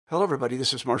Hello, everybody.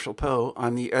 This is Marshall Poe.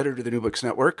 I'm the editor of the New Books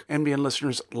Network. NBN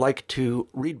listeners like to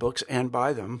read books and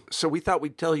buy them. So we thought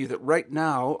we'd tell you that right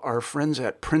now, our friends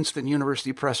at Princeton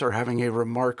University Press are having a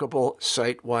remarkable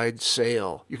site-wide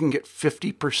sale. You can get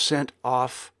 50%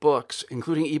 off books,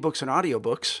 including ebooks and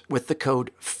audiobooks, with the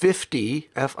code 50,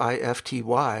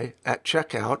 F-I-F-T-Y, at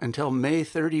checkout until May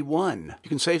 31. You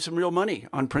can save some real money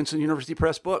on Princeton University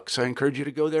Press books. I encourage you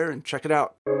to go there and check it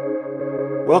out.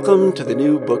 Welcome to the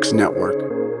New Books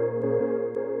Network.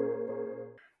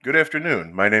 Good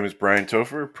afternoon. My name is Brian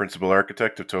Topher, Principal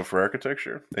Architect of Topher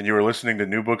Architecture, and you are listening to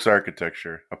New Books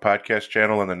Architecture, a podcast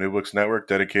channel on the New Books Network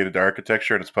dedicated to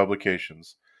architecture and its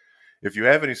publications. If you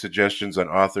have any suggestions on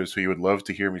authors who you would love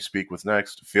to hear me speak with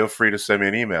next, feel free to send me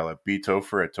an email at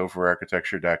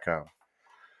btopher@topherarchitecture.com.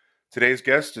 Today's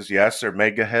guest is Yasser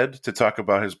Megahead to talk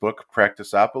about his book,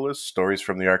 Practiceopolis, Stories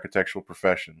from the Architectural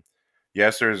Profession.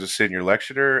 Yasser is a senior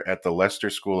lecturer at the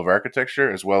Leicester School of Architecture,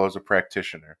 as well as a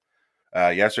practitioner.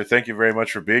 Yasser, thank you very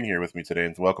much for being here with me today,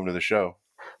 and welcome to the show.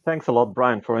 Thanks a lot,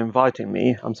 Brian, for inviting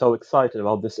me. I'm so excited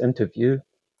about this interview.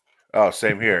 Oh,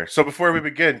 same here. So before we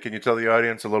begin, can you tell the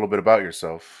audience a little bit about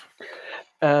yourself?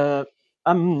 I'm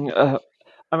a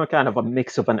kind of a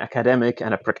mix of an academic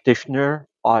and a practitioner.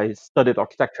 I studied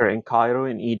architecture in Cairo,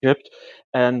 in Egypt,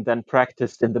 and then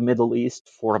practiced in the Middle East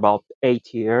for about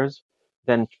 8 years.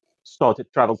 Then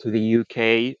started travel to the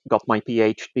UK, got my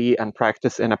PhD, and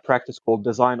practiced in a practice called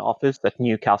Design Office at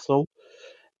Newcastle.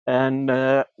 And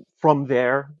from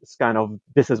there,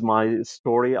 this is my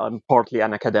story. I'm partly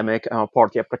an academic, I'm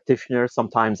partly a practitioner.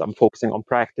 Sometimes I'm focusing on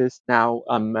practice. Now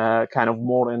I'm kind of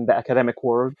more in the academic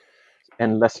world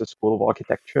and Leicester School of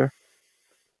Architecture.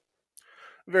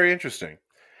 Very interesting.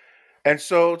 And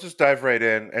so just dive right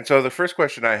in. And so the first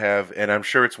question I have, and I'm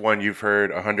sure it's one you've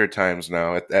heard 100 times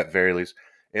now at very least,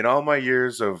 in all my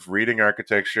years of reading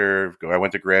architecture, I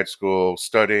went to grad school,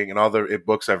 studying, and all the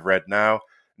books I've read now,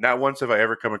 not once have I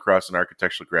ever come across an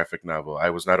architectural graphic novel. I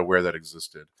was not aware that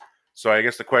existed. So I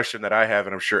guess the question that I have,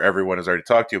 and I'm sure everyone has already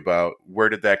talked to you about, where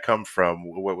did that come from?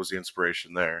 What was the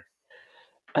inspiration there?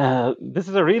 This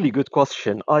is a really good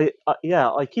question. I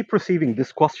keep receiving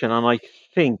this question, and I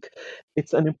think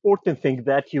it's an important thing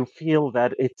that you feel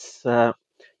that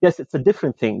yes, it's a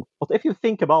different thing. But if you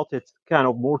think about it kind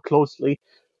of more closely,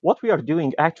 what we are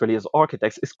doing actually as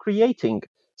architects is creating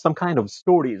some kind of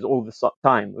stories all the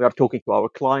time. We are talking to our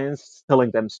clients,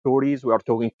 telling them stories. We are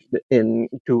talking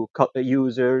to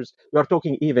users. We are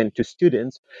talking even to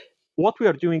students. What we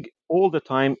are doing all the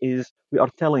time is we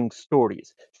are telling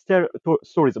stories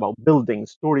about buildings,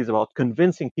 stories about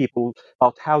convincing people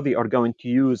about how they are going to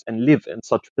use and live in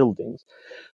such buildings.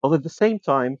 But at the same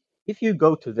time, if you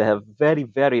go to the very,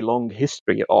 very long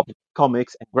history of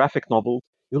comics and graphic novels,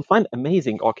 you'll find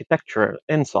amazing architecture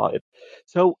inside.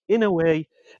 So, in a way,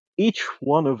 each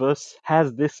one of us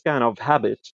has this kind of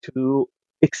habit to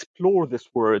explore this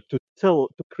world, to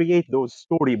create those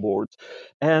storyboards.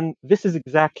 And this is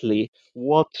exactly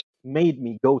what made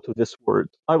me go to this world.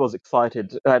 I was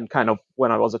excited, and kind of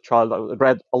when I was a child, I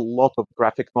read a lot of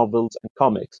graphic novels and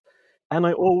comics. And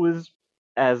I always,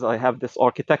 as I have this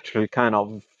architectural kind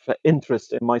of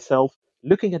interest in myself,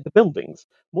 looking at the buildings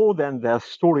more than the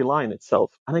storyline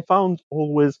itself. And I found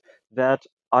always that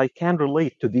I can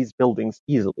relate to these buildings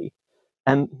easily.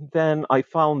 And then I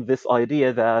found this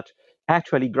idea that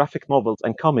actually graphic novels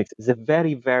and comics is a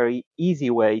very, very easy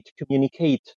way to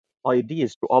communicate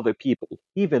ideas to other people,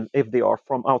 even if they are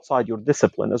from outside your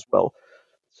discipline as well.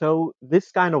 So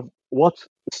this kind of what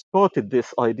started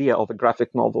this idea of a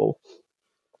graphic novel.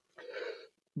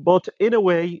 But in a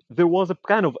way, there was a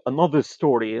kind of another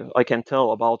story I can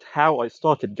tell about how I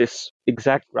started this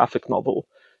exact graphic novel.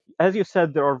 As you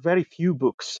said, there are very few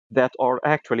books that are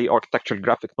actually architectural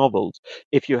graphic novels.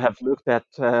 If you have looked at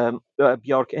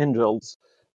Bjark Engel's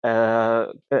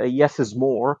Yes is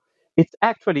More, it's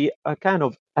actually a kind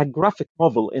of a graphic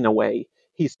novel in a way.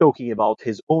 He's talking about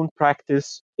his own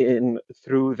practice in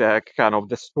through the kind of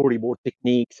the storyboard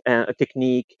technique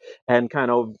and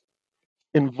kind of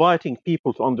inviting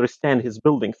people to understand his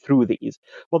building through these.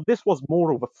 But this was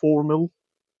more of a formal,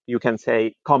 you can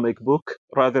say, comic book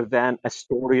rather than a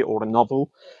story or a novel.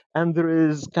 And there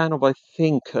is kind of, I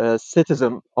think,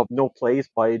 Citizen of No Place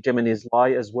by Jimenez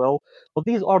Lai as well. But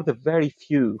these are the very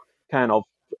few kind of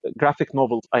graphic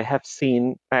novels I have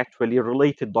seen actually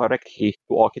related directly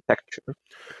to architecture.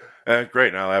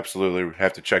 Great. I'll absolutely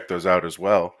have to check those out as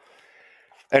well.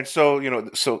 And so,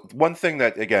 so one thing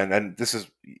that, again, and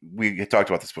we had talked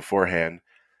about this beforehand.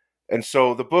 And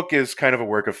so the book is kind of a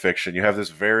work of fiction. You have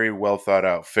this very well thought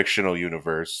out fictional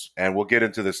universe, and we'll get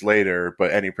into this later,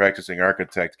 but any practicing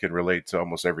architect can relate to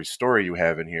almost every story you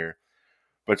have in here.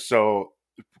 But so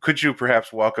could you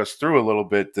perhaps walk us through a little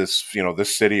bit this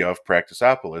city of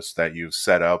Practisopolis that you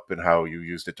set up and how you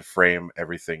used it to frame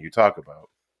everything you talk about?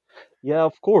 Yeah,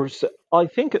 of course. I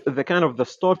think the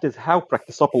start is how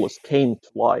Practisopolis came to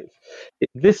life.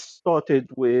 This started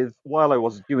with while I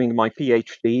was doing my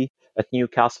PhD at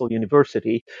Newcastle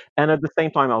University, and at the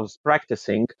same time I was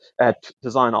practicing at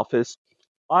Design Office.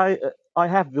 I uh, I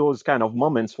have those kind of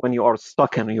moments when you are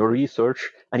stuck in your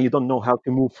research and you don't know how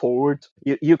to move forward.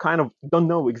 You kind of don't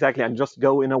know exactly and just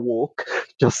go in a walk,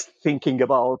 just thinking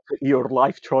about your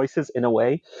life choices in a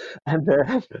way. And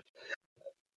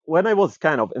when I was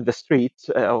kind of in the street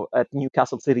at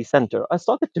Newcastle City Centre, I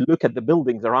started to look at the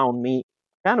buildings around me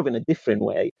kind of in a different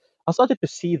way. I started to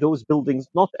see those buildings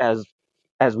not as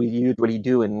we usually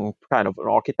do in kind of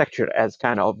architecture, as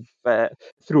kind of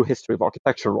through history of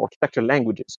architecture or architectural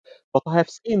languages, but I have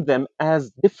seen them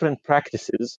as different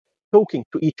practices talking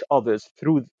to each other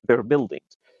through their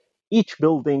buildings. Each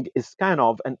building is kind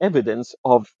of an evidence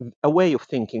of a way of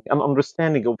thinking, an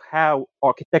understanding of how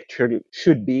architecture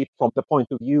should be from the point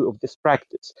of view of this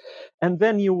practice. And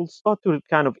then you will start to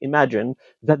kind of imagine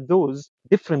that those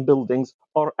different buildings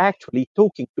are actually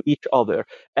talking to each other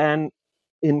and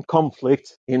in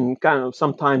conflict, in kind of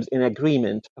sometimes in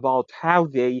agreement about how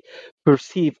they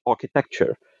perceive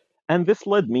architecture. And this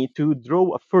led me to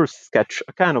draw a first sketch,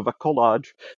 a kind of a collage,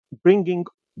 bringing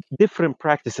different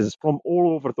practices from all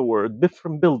over the world,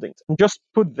 different buildings, and just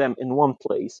put them in one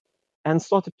place and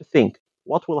started to think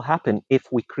what will happen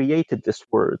if we created this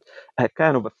world, a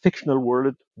kind of a fictional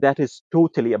world that is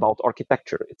totally about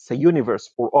architecture. It's a universe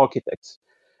for architects.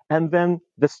 And then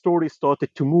the story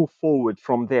started to move forward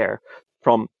from there,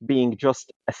 from being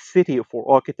just a city for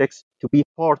architects to be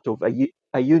part of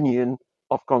a union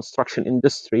of construction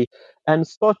industry and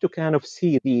start to kind of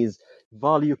see these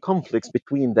value conflicts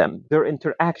between them, their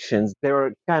interactions,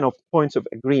 their kind of points of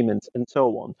agreement, and so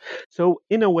on. So,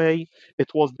 in a way, it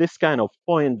was this kind of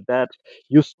point that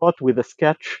you start with a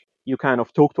sketch, you kind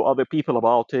of talk to other people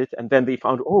about it, and then they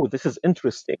found, oh, this is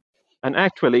interesting. And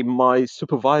actually, my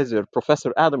supervisor,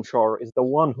 Professor Adam Shar, is the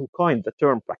one who coined the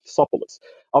term Practisopolis.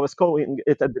 I was calling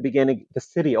it at the beginning the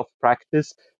city of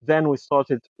practice. Then we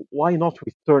started, why not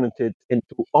we turn it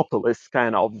into Opolis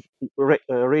kind of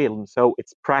realm? So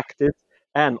it's practice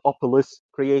and Opolis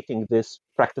creating this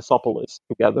Practisopolis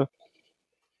together.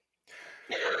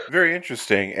 Very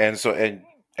interesting. And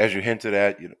as you hinted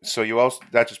at, so you also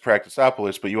not just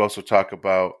Practisopolis, but you also talk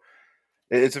about.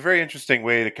 It's a very interesting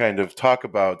way to kind of talk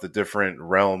about the different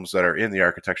realms that are in the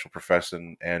architectural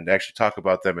profession and actually talk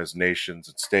about them as nations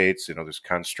and states. There's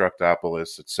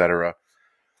Constructopolis, etc.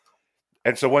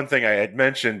 And so one thing I had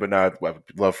mentioned, but now I would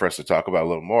love for us to talk about a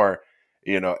little more.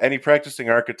 Any practicing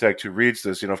architect who reads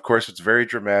this, of course, it's very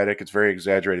dramatic, it's very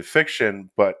exaggerated fiction,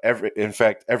 but in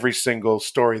fact, every single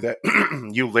story that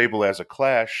you label as a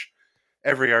clash,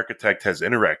 every architect has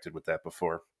interacted with that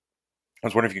before. I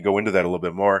was wondering if you could go into that a little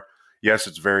bit more. Yes,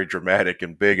 it's very dramatic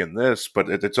and big in this, but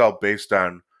it's all based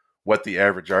on what the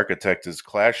average architect is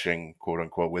clashing, quote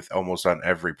unquote, with almost on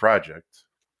every project.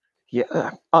 Yeah,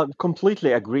 I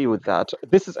completely agree with that.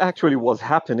 This is actually was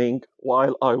happening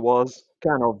while I was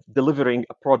kind of delivering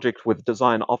a project with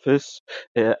Design Office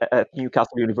at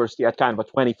Newcastle University at kind of a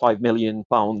 25 million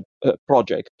pound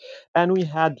project. And we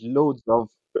had loads of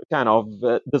kind of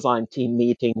design team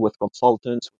meeting with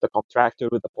consultants, with the contractor,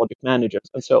 with the project managers,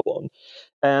 and so on.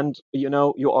 And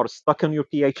you are stuck on your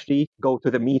PhD, go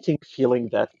to the meeting feeling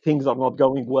that things are not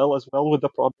going well as well with the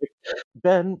project,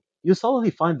 then you suddenly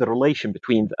find the relation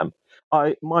between them.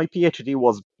 My PhD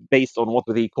was based on what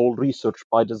they call research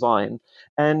by design,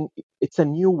 and it's a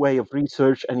new way of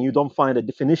research, and you don't find a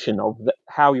definition of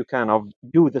how you kind of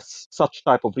do this such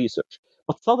type of research.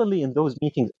 But suddenly in those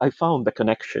meetings, I found the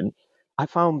connection. I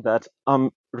found that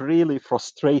I'm really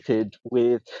frustrated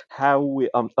with how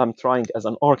I'm trying as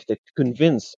an architect to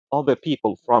convince other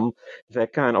people from the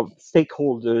kind of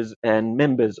stakeholders and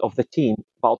members of the team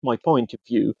about my point of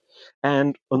view.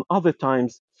 And on other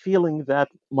times, feeling that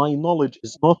my knowledge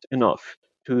is not enough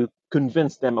to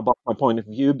convince them about my point of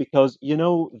view because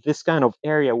this kind of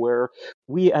area where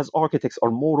we as architects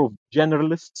are more of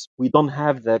generalists, we don't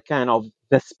have the kind of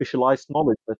the specialized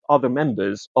knowledge that other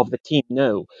members of the team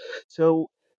know. So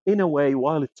in a way,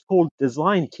 while it's called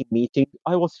design team meeting,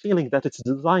 I was feeling that it's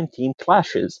design team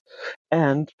clashes.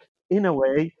 And in a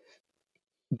way,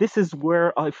 this is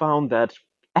where I found that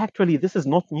Actually, this is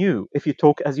not new. If you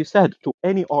talk, as you said, to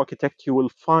any architect, you will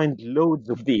find loads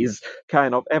of these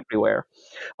kind of everywhere.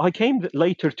 I came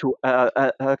later to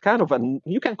a kind of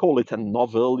you can call it a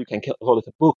novel, you can call it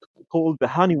a book called The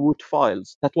Honeywood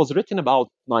Files that was written about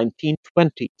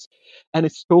 1920s, and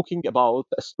it's talking about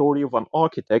a story of an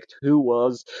architect who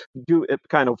was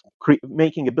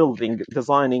making a building,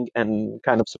 designing and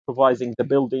kind of supervising the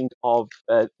building of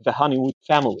the Honeywood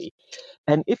family.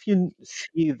 And if you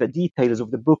see the details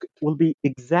of the book, it will be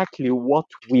exactly what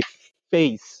we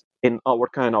face in our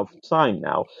kind of time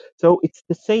now. So it's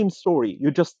the same story.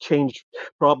 You just change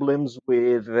problems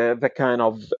with the kind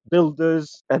of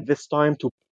builders at this time to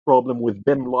problem with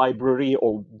BIM library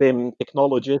or BIM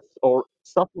technologists or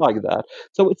stuff like that.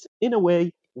 So it's in a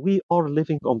way we are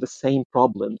living on the same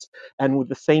problems and with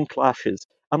the same clashes.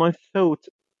 And I thought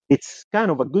it's kind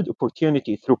of a good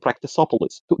opportunity through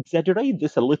Practisopolis to exaggerate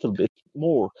this a little bit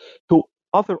more to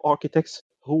other architects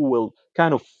who will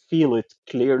kind of feel it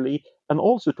clearly and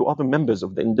also to other members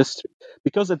of the industry.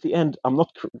 Because at the end, I'm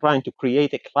not trying to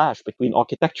create a clash between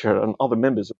architecture and other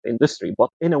members of the industry, but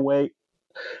in a way,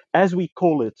 as we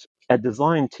call it a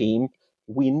design team,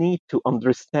 we need to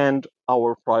understand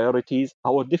our priorities,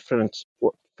 our different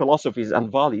philosophies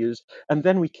and values, and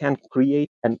then we can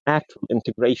create an actual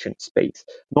integration space,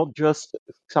 not just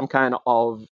some kind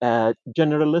of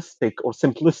generalistic or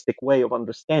simplistic way of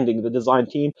understanding the design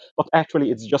team, but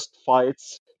actually it's just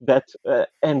fights that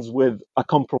ends with a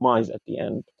compromise at the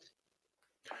end.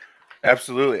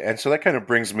 Absolutely. And so that kind of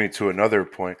brings me to another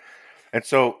point. And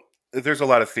so there's a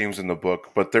lot of themes in the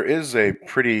book, but there is a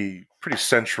pretty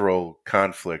central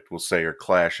conflict, we'll say, or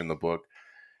clash in the book.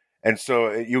 And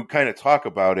so you kind of talk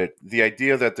about it, the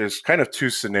idea that there's kind of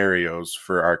two scenarios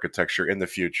for architecture in the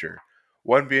future.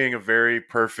 One being a very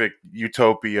perfect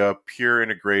utopia, pure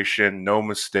integration, no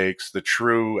mistakes, the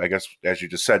true, I guess, as you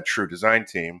just said, true design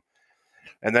team.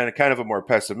 And then kind of a more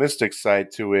pessimistic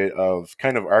side to it of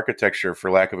kind of architecture,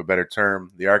 for lack of a better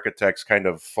term, the architects kind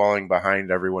of falling behind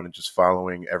everyone and just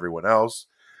following everyone else.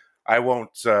 I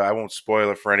won't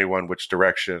spoil it for anyone which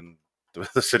direction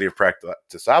the city of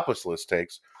Practisopolis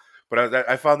takes, but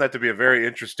I found that to be a very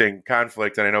interesting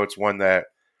conflict, and I know it's one that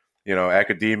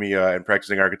academia and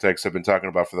practicing architects have been talking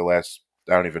about for the last,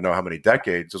 I don't even know how many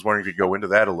decades. I was wondering if you could go into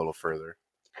that a little further.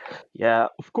 Yeah,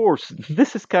 of course.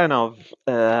 This is kind of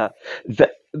the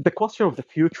question of the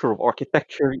future of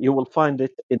architecture. You will find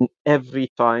it in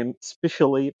every time,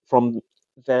 especially from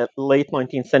the late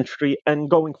 19th century and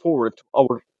going forward to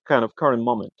our kind of current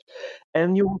moment.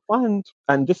 And you will find,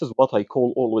 and this is what I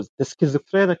call always the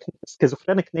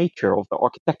schizophrenic nature of the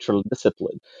architectural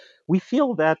discipline. We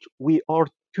feel that we are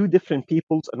two different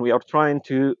peoples and we are trying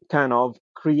to kind of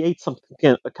create some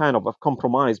kind of a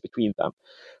compromise between them.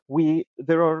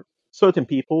 There are certain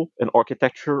people in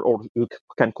architecture, or you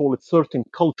can call it certain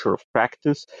culture of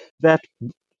practice, that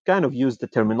kind of use the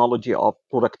terminology of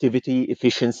productivity,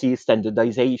 efficiency,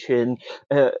 standardization,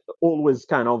 uh, always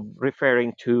kind of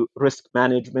referring to risk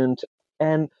management.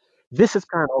 And this is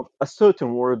kind of a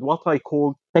certain word, what I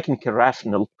call technical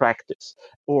rational practice,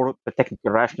 or the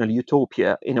technical rational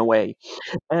utopia in a way.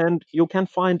 And you can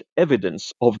find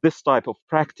evidence of this type of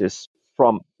practice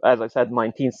from, as I said,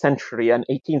 19th century and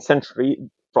 18th century,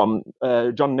 from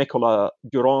John Nicolas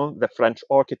Durand, the French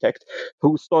architect,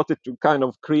 who started to kind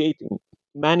of creating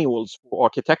manuals for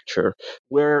architecture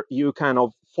where you kind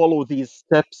of follow these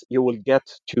steps, you will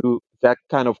get to that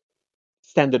kind of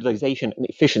standardization and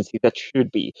efficiency that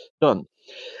should be done.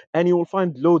 And you will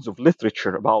find loads of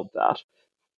literature about that.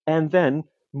 And then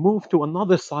move to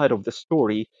another side of the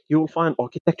story, you will find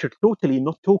architecture totally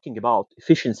not talking about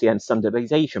efficiency and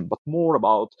standardization, but more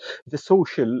about the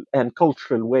social and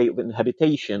cultural way of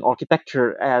inhabitation,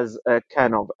 architecture as a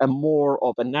kind of a more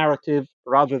of a narrative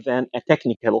rather than a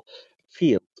technical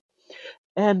field.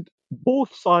 And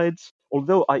both sides,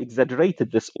 although I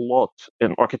exaggerated this a lot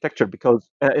in architecture because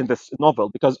in this novel,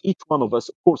 because each one of us,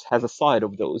 of course, has a side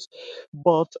of those.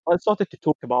 But I started to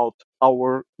talk about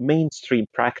our mainstream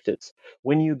practice.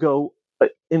 When you go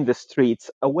in the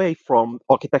streets, away from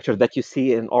architecture that you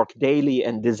see in Arc Daily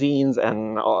and Dezines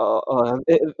and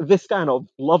this kind of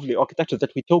lovely architecture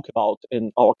that we talk about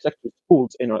in our architecture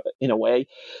schools in a way,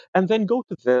 and then go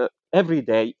to the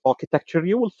everyday architecture,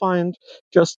 you will find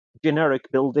just generic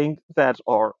buildings that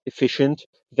are efficient,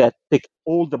 that tick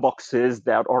all the boxes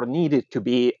that are needed to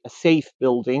be a safe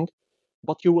building,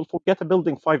 but you will forget a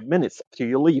building 5 minutes after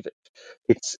you leave it.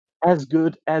 It's as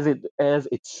good as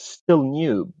it's still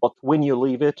new, but when you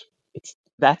leave it, it's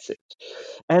That's it.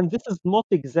 And this is not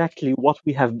exactly what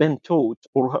we have been taught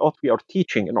or what we are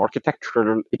teaching in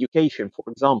architectural education, for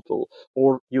example,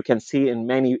 or you can see in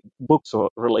many books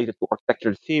related to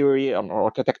architectural theory and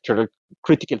architectural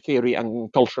critical theory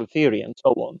and cultural theory and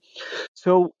so on.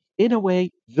 So, in a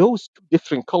way, those two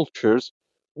different cultures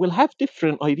will have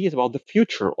different ideas about the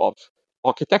future of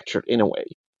architecture in a way.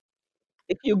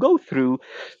 If you go through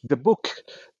the book,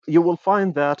 you will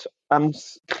find that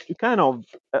kind of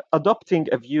adopting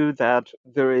a view that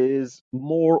there is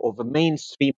more of a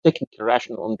mainstream technical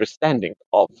rational understanding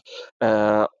of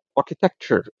uh,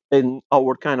 architecture in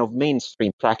our kind of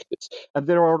mainstream practice. And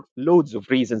there are loads of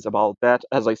reasons about that.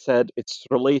 As I said, it's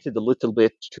related a little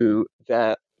bit to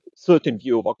the certain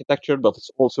view of architecture, but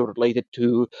it's also related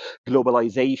to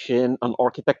globalization and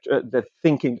architecture, the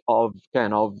thinking of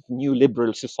kind of new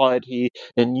liberal society,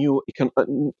 a new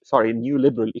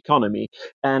liberal economy,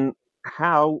 and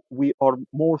how we are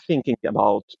more thinking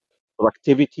about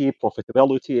productivity,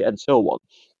 profitability, and so on.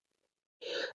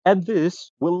 And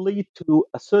this will lead to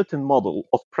a certain model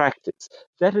of practice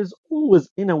that is always,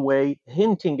 in a way,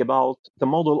 hinting about the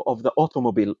model of the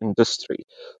automobile industry,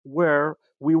 where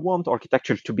we want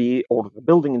architecture to be, or the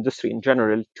building industry in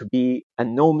general, to be a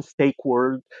no mistake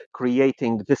world,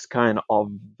 creating this kind of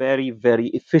very, very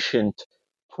efficient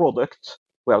product.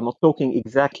 We are not talking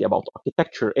exactly about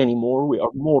architecture anymore. We are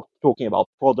more talking about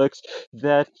products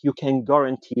that you can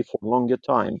guarantee for longer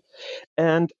time.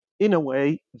 And in a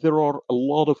way, there are a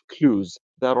lot of clues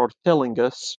that are telling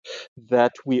us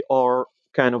that we are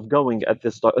kind of going at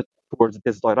towards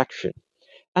this direction.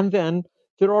 And then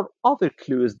there are other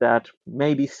clues that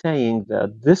may be saying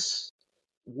that this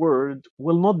world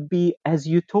will not be as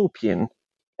utopian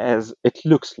as it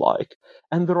looks like.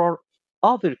 And there are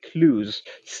other clues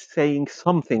saying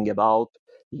something about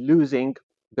losing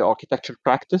the architecture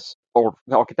practice or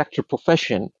the architecture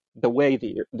profession, the way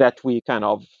that we kind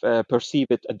of perceive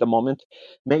it at the moment,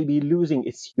 maybe losing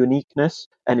its uniqueness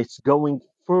and it's going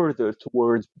further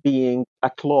towards being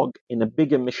a clog in a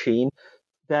bigger machine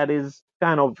that is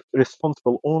kind of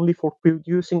responsible only for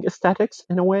producing aesthetics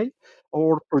in a way,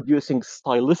 or producing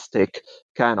stylistic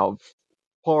kind of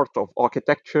part of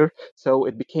architecture. So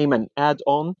it became an add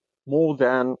on more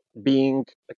than being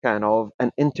a kind of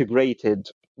an integrated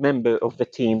member of the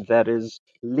team that is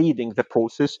leading the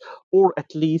process, or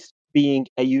at least being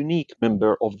a unique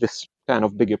member of this kind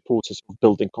of bigger process of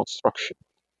building construction.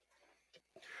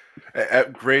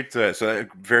 Great.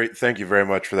 Very. Thank you very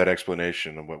much for that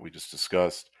explanation of what we just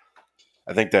discussed.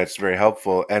 I think that's very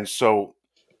helpful. And so,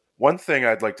 one thing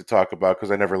I'd like to talk about,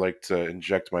 because I never like to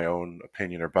inject my own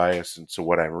opinion or bias into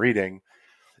what I'm reading,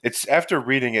 it's after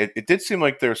reading it, it did seem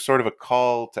like there's sort of a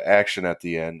call to action at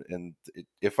the end. And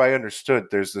if I understood,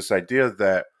 there's this idea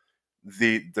that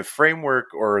the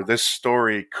framework or this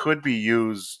story could be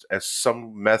used as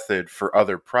some method for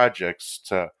other projects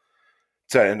to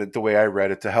and the way I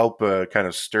read it, to help kind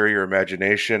of stir your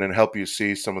imagination and help you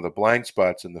see some of the blind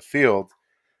spots in the field.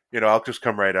 I'll just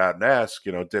come right out and ask,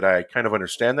 did I kind of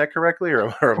understand that correctly,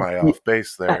 or am I off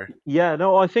base there? Yeah,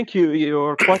 no, I think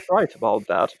you're quite right about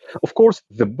that. Of course,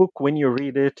 the book, when you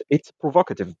read it, it's a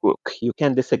provocative book. You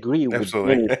can disagree with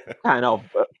many Absolutely. kind of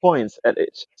points at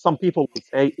it. Some people will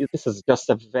say this is just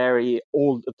a very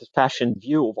old-fashioned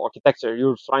view of architecture.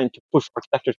 You're trying to push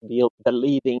architecture to be the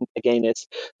leading against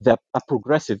a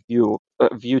progressive view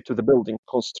to the building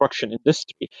construction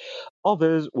industry.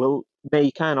 Others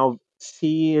may kind of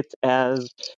see it as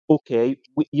okay,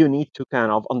 you need to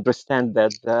kind of understand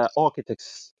that the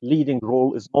architect's leading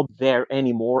role is not there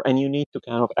anymore, and you need to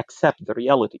kind of accept the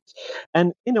realities.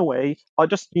 And in a way, I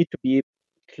just need to be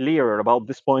clearer about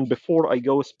this point before I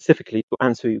go specifically to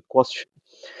answer your question.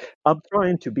 I'm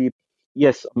trying to be,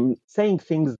 yes, I'm saying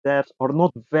things that are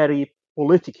not very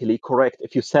politically correct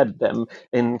if you said them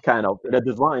in kind of in a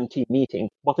design team meeting,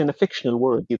 but in a fictional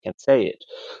world, you can say it.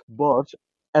 But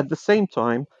at the same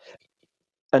time,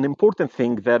 an important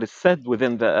thing that is said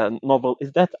within the novel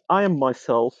is that I am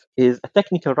myself is a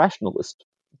technical rationalist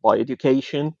by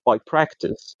education, by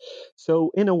practice.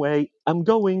 So in a way, I'm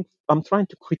trying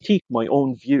to critique my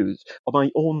own views, my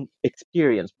own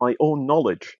experience, my own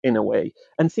knowledge in a way,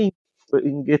 and seeing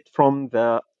it from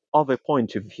the other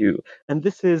point of view. And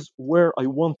this is where I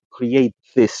want to create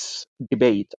this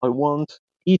debate. I want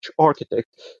each architect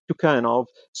to kind of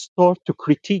start to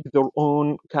critique their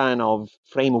own kind of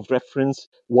frame of reference,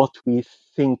 what we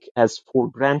think as for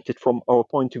granted from our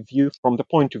point of view, from the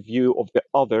point of view of the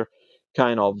other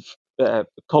kind of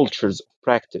cultures of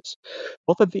practice.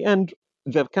 But at the end,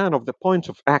 the point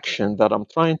of action that I'm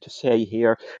trying to say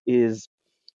here is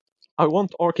I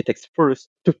want architects first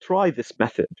to try this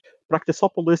method.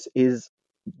 Practisopolis is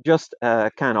just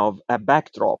a kind of a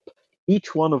backdrop.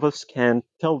 Each one of us can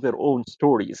tell their own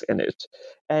stories in it.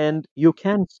 And you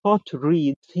can start to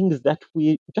read things that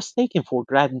we just taken for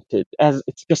granted as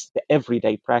it's just the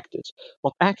everyday practice.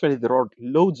 But actually, there are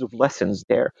loads of lessons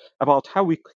there about how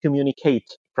we communicate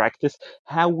practice,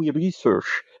 how we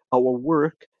research our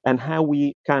work, and how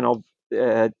we kind of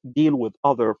deal with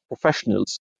other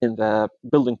professionals in the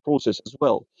building process as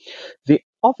well. The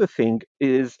other thing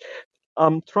is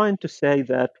I'm trying to say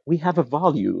that we have a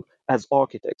value as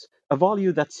architects, a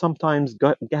value that's sometimes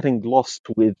getting lost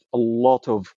with a lot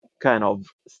of kind of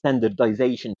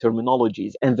standardization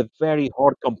terminologies and the very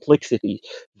hard complexity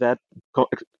that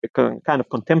kind of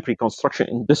contemporary construction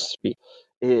industry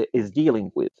is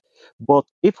dealing with. But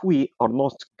if we are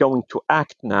not going to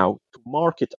act now to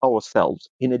market ourselves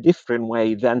in a different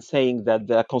way than saying that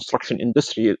the construction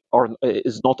industry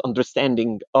is not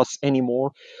understanding us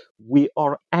anymore, we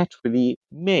are actually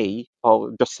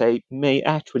I'll just say, may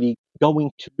actually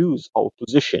going to lose our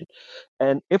position.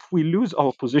 And if we lose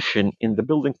our position in the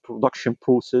building production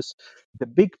process, the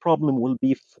big problem will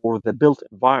be for the built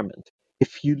environment.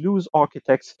 If you lose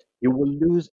architects, you will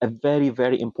lose a very,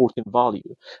 very important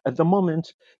value. At the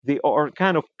moment, they are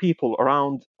kind of people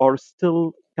around are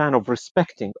still kind of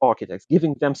respecting architects,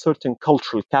 giving them certain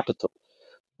cultural capital.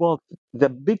 Well, the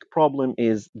big problem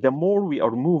is the more we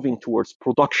are moving towards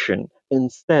production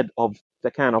instead of the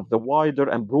kind of the wider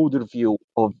and broader view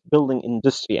of building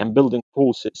industry and building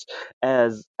process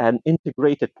as an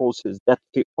integrated process that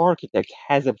the architect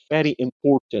has a very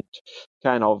important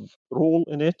kind of role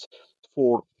in it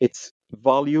for its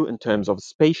value in terms of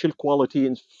spatial quality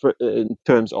in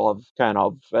terms of kind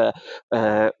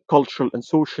of cultural and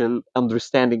social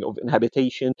understanding of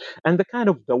inhabitation and the kind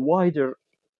of the wider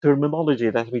terminology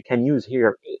that we can use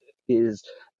here is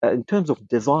in terms of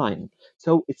design.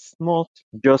 So it's not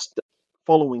just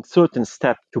following certain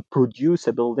steps to produce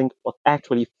a building, but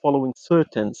actually following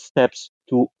certain steps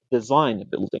to design a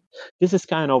building. This is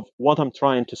kind of what I'm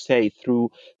trying to say through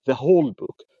the whole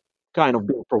book, kind of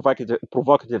being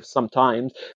provocative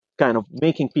sometimes, kind of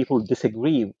making people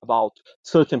disagree about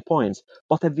certain points.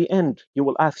 But at the end, you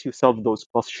will ask yourself those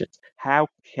questions. How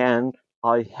can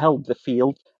I help the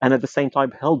field and at the same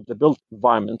time help the built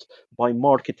environment by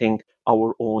marketing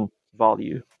our own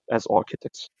value as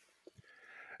architects?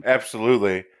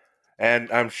 Absolutely.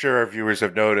 And I'm sure our viewers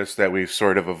have noticed that we've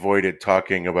sort of avoided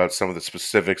talking about some of the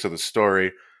specifics of the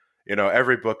story. You know,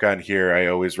 every book on here, I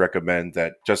always recommend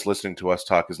that just listening to us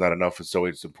talk is not enough. It's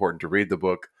always important to read the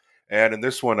book. And in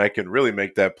this one, I can really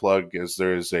make that plug as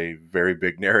there's a very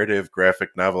big narrative, graphic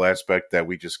novel aspect that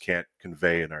we just can't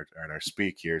convey in our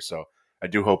speak here. So I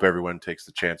do hope everyone takes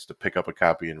the chance to pick up a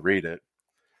copy and read it.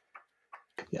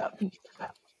 Yeah.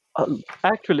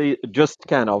 Actually, just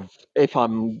kind of if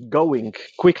I'm going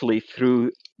quickly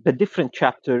through the different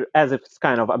chapter, as if it's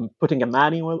kind of I'm putting a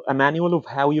manual of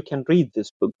how you can read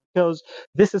this book because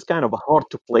this is kind of a hard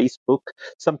to place book.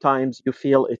 Sometimes you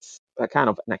feel it's a kind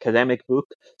of an academic book.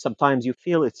 Sometimes you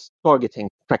feel it's targeting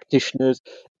practitioners.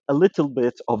 A little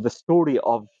bit of the story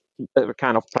of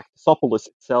kind of Practisopolis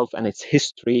itself and its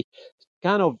history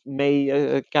kind of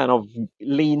may kind of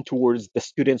lean towards the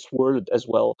students' world as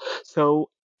well. So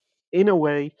in a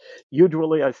way,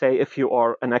 usually I say if you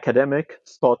are an academic,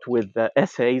 start with the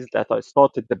essays that I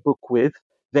started the book with,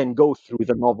 then go through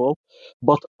the novel.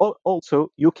 But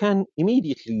also, you can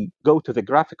immediately go to the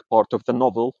graphic part of the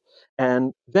novel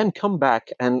and then come back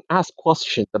and ask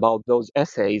questions about those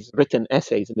essays, written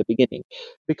essays in the beginning,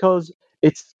 because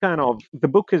it's kind of the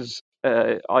book is.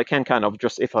 I can kind of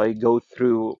just if I go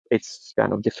through its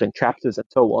kind of different chapters and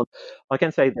so on, I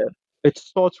can say that it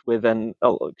starts with an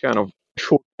kind of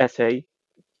short essay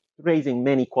raising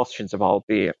many questions about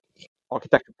the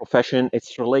architecture profession,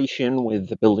 its relation with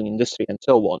the building industry, and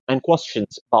so on, and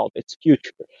questions about its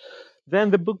future.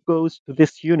 Then the book goes to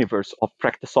this universe of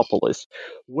Practisopolis,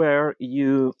 where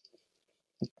you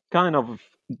kind of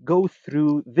go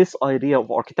through this idea of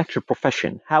architecture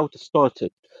profession, how to start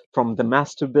it from the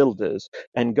master builders,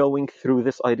 and going through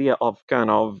this idea of kind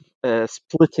of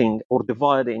splitting or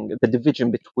dividing the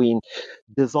division between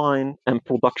design and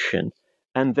production,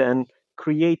 and then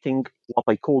creating what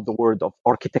I call the word of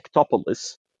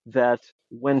architectopolis that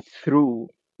went through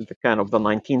the kind of the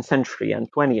 19th century and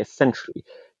 20th century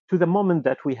to the moment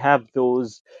that we have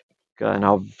those kind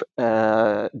of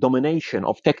domination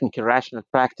of technical rational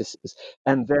practices,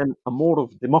 and then a more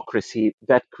of democracy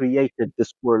that created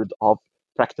this world of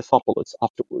Practisopolis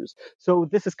afterwards. So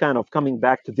this is kind of coming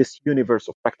back to this universe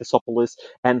of Practisopolis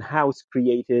and how it's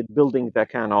created, building the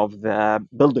kind of the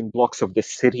building blocks of this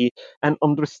city and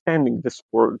understanding this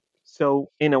world. So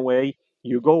in a way,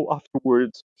 you go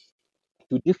afterwards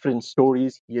to different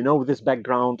stories. You know this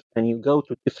background, and you go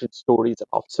to different stories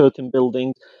about certain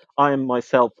buildings. I am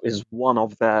myself is one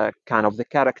of the kind of the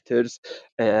characters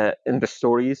in the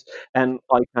stories, and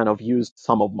I kind of used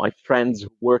some of my friends who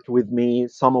worked with me,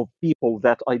 some of people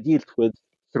that I dealt with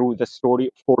through the story.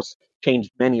 Of course,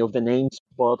 changed many of the names,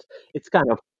 but it's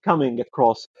kind of coming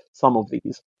across some of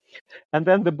these. And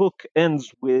then the book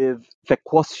ends with the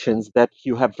questions that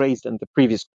you have raised in the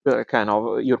previous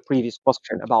your previous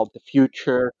question about the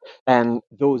future and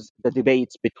the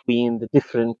debates between the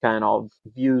different kind of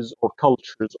views or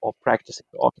cultures of practicing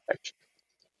architecture.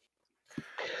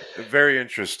 Very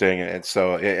interesting. And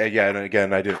so, yeah, and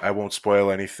again, I won't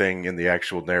spoil anything in the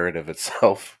actual narrative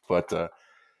itself, but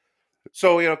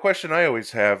so, a question I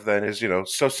always have then is,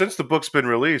 so since the book's been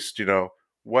released,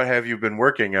 what have you been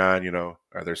working on?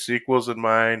 Are there sequels in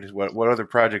mind? What other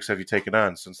projects have you taken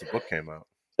on since the book came out?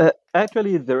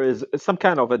 Actually, there is some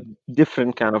kind of a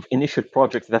different kind of initial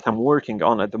project that I'm working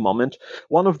on at the moment.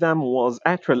 One of them was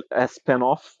actually a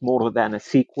spin-off more than a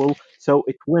sequel, so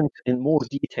it went in more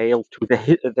detail to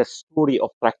the story of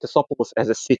Practisopolis as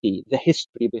a city, the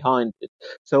history behind it.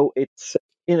 So it's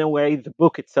in a way the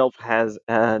book itself has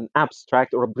an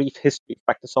abstract or a brief history of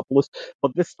Practisopolis,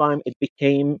 but this time it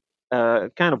became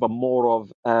kind of a more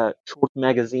of a short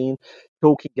magazine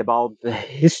talking about the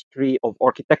history of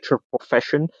architecture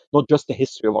profession, not just the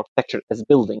history of architecture as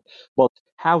building, but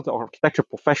how the architecture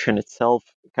profession itself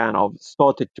kind of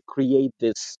started to create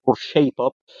this or shape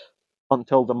up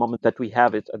until the moment that we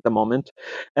have it at the moment.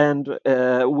 And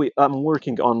I'm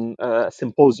working on a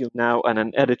symposium now and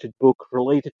an edited book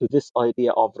related to this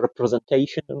idea of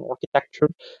representation in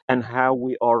architecture and how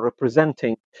we are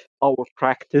representing our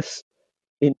practice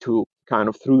into kind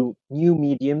of through new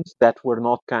mediums that were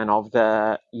not kind of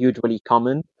the usually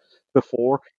common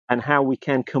before, and how we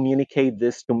can communicate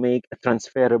this to make a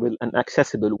transferable and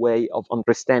accessible way of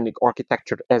understanding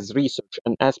architecture as research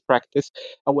and as practice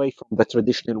away from the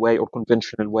traditional way or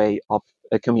conventional way of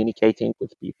communicating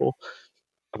with people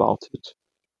about it.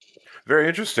 Very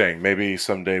interesting. Maybe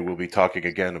someday we'll be talking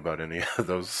again about any of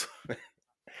those.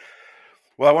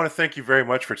 Well, I want to thank you very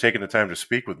much for taking the time to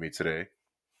speak with me today.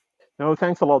 No,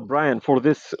 thanks a lot, Brian, for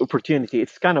this opportunity.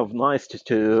 It's kind of nice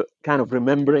to kind of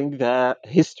remembering the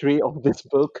history of this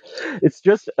book. It's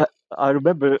just, I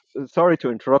remember, sorry to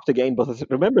interrupt again, but I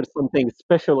remember something,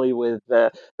 especially with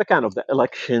the kind of the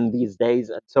election these days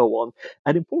and so on.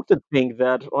 An important thing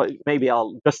that maybe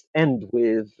I'll just end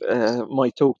with my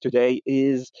talk today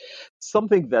is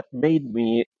something that made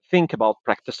me think about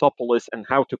Practisopolis and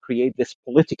how to create this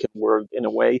political world in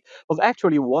a way was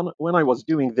actually one when I was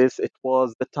doing this. It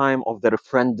was the time of the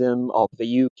referendum of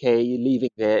the UK leaving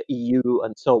the EU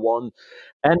and so on.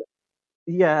 And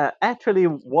yeah, actually,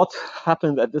 what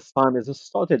happened at this time is I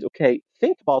started, okay,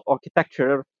 think about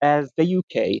architecture as the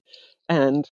UK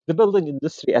and the building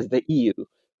industry as the EU.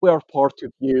 We are part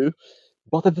of you,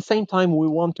 but at the same time we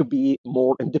want to be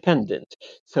more independent.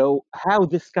 So how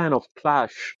this kind of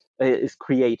clash is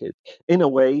created in a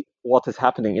way, what is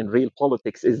happening in real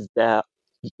politics is that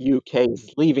UK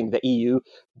is leaving the EU,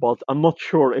 but I'm not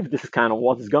sure if this is kind of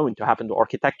what is going to happen to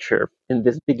architecture in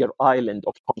this bigger island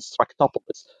of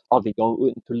Constructopolis. Are they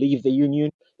going to leave the union?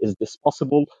 Is this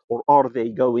possible? Or are they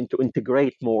going to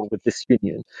integrate more with this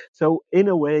union? So in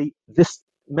a way, this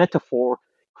metaphor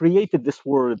created this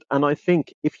word. And I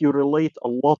think if you relate a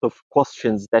lot of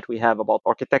questions that we have about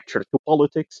architecture to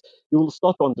politics, you will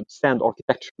start to understand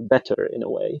architecture better in a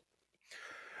way.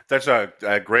 That's a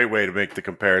great way to make the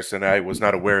comparison. I was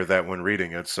not aware of that when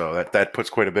reading it, so that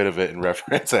puts quite a bit of it in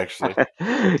reference, actually.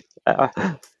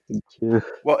 Thank you.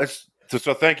 Well,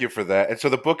 so thank you for that. And so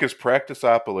the book is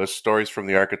Practisopolis: Stories from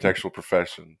the Architectural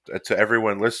Profession. To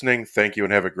everyone listening, thank you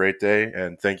and have a great day.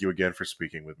 And thank you again for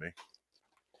speaking with me.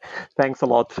 Thanks a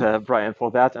lot, Brian, for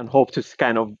that, and hope to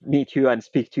kind of meet you and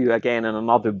speak to you again in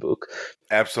another book.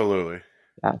 Absolutely.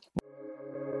 Yeah.